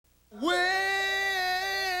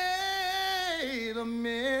a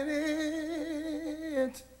minute.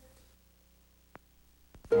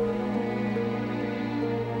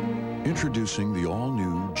 Introducing the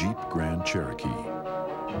all-new Jeep Grand Cherokee.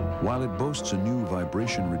 While it boasts a new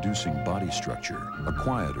vibration-reducing body structure, a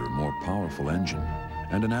quieter, more powerful engine,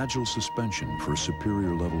 and an agile suspension for a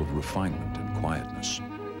superior level of refinement and quietness,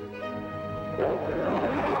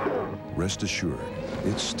 rest assured,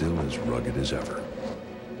 it's still as rugged as ever.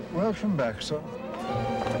 Welcome back, sir.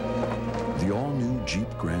 The all-new Jeep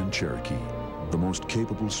Grand Cherokee, the most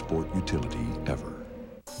capable sport utility ever.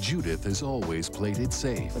 Judith has always played it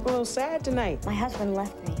safe. I'm a little sad tonight. My husband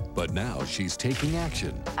left me. But now she's taking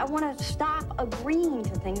action. I want to stop agreeing to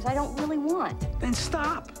things I don't really want. Then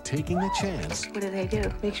stop. Taking a chance. What do they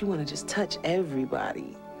do? Makes you want to just touch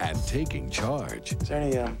everybody. And taking charge. Is there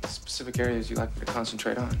any specific areas you'd like me to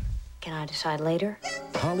concentrate on? Can I decide later?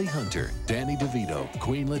 Holly Hunter, Danny DeVito,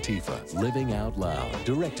 Queen Latifah, Living Out Loud.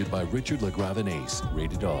 Directed by Richard LaGravenese.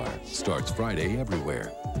 Rated R. Starts Friday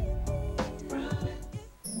everywhere.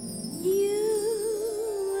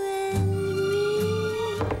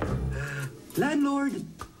 Landlord.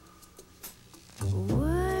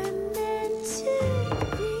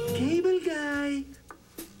 Cable guy.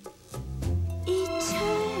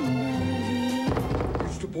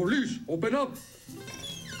 It's the police. Open up.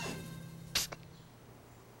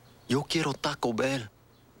 Yo quiero Taco Bell.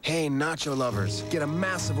 Hey, nacho lovers. Get a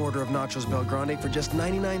massive order of Nachos Bel Grande for just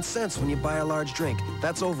 99 cents when you buy a large drink.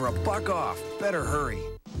 That's over $1 off. Better hurry.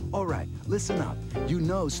 All right, listen up. You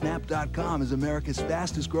know Snap.com is America's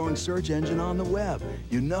fastest growing search engine on the web.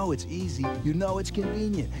 You know it's easy. You know it's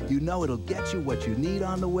convenient. You know it'll get you what you need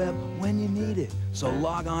on the web when you need it. So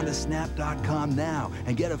log on to Snap.com now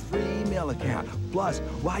and get a free email account. Plus,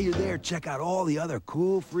 while you're there, check out all the other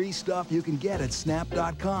cool free stuff you can get at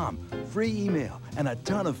Snap.com. Free email and a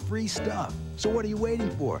ton of free stuff. So what are you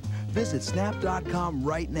waiting for? Visit Snap.com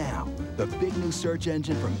right now. The big new search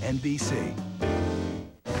engine from NBC.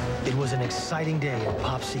 It was an exciting day at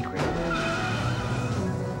Pop Secret.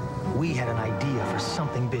 We had an idea for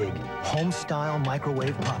something big. Home-style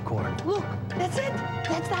microwave popcorn. Look, that's it.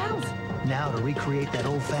 That's the house. Now, to recreate that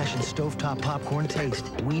old-fashioned stovetop popcorn taste,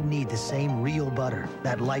 we'd need the same real butter,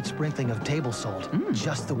 that light sprinkling of table salt,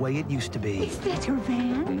 just the way it used to be. Is that your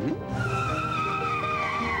van?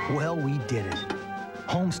 Well, we did it.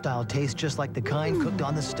 Home-style tastes just like the kind cooked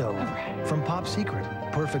on the stove. From Pop Secret,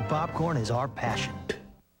 perfect popcorn is our passion.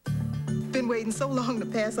 Been waiting so long to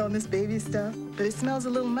pass on this baby stuff, but it smells a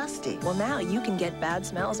little musty. Well, now you can get bad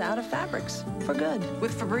smells out of fabrics for good.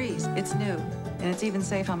 With Febreze, it's new, and it's even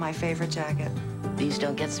safe on my favorite jacket. These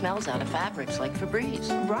don't get smells out of fabrics like Febreze.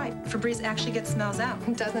 Right. Febreze actually gets smells out.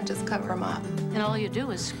 It doesn't just cover them up. And all you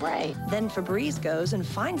do is spray. Then Febreze goes and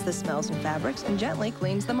finds the smells in fabrics and gently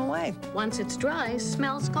cleans them away. Once it's dry,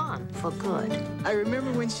 smell's gone for good. I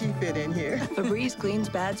remember when she fit in here. Febreze cleans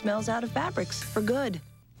bad smells out of fabrics for good.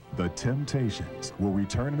 The Temptations will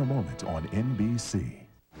return in a moment on NBC.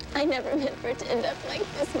 I never meant for it to end up like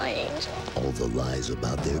this, my angel. All the lies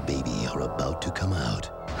about their baby are about to come out.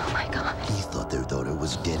 Oh, my God. He thought their daughter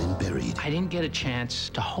was dead and buried. I didn't get a chance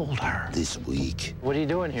to hold her. This week. What are you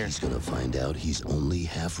doing here? He's gonna find out he's only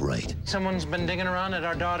half right. Someone's been digging around at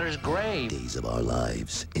our daughter's grave. Days of Our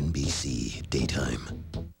Lives, NBC, daytime.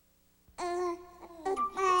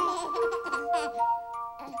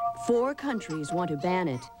 4 countries want to ban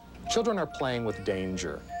it. Children are playing with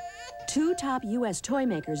danger. 2 top U.S. toy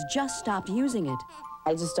makers just stopped using it.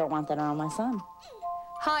 I just don't want that around my son.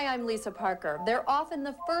 Hi, I'm Lisa Parker. They're often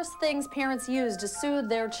the first things parents use to soothe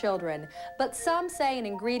their children, but some say an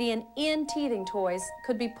ingredient in teething toys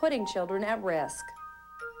could be putting children at risk.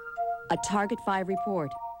 A Target 5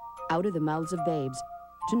 report. Out of the Mouths of Babes.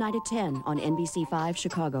 Tonight at 10 on NBC 5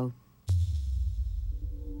 Chicago.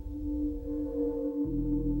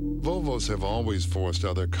 Volvos have always forced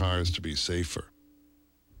other cars to be safer.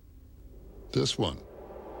 This one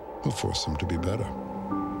will force them to be better.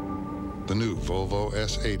 The new Volvo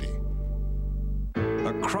S80.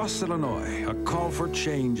 Across Illinois, a call for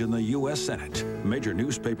change in the U.S. Senate. Major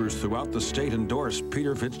newspapers throughout the state endorse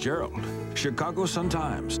Peter Fitzgerald. Chicago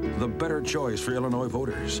Sun-Times, the better choice for Illinois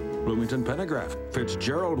voters. Bloomington Pentagraph,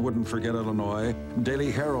 Fitzgerald wouldn't forget Illinois.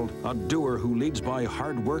 Daily Herald, a doer who leads by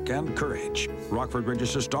hard work and courage. Rockford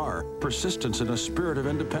Register-Star, persistence in a spirit of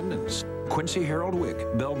independence. Quincy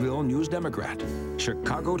Herald-Whig, Belleville News-Democrat.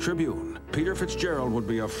 Chicago Tribune, Peter Fitzgerald would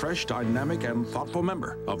be a fresh, dynamic, and thoughtful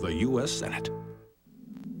member of the U.S. Senate.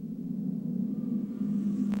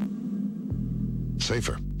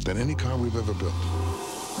 Safer than any car we've ever built.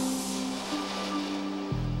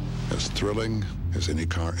 As thrilling as any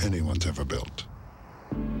car anyone's ever built.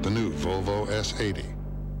 The new Volvo S80.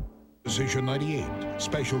 Precision 98.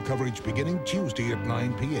 Special coverage beginning Tuesday at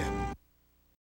 9 p.m.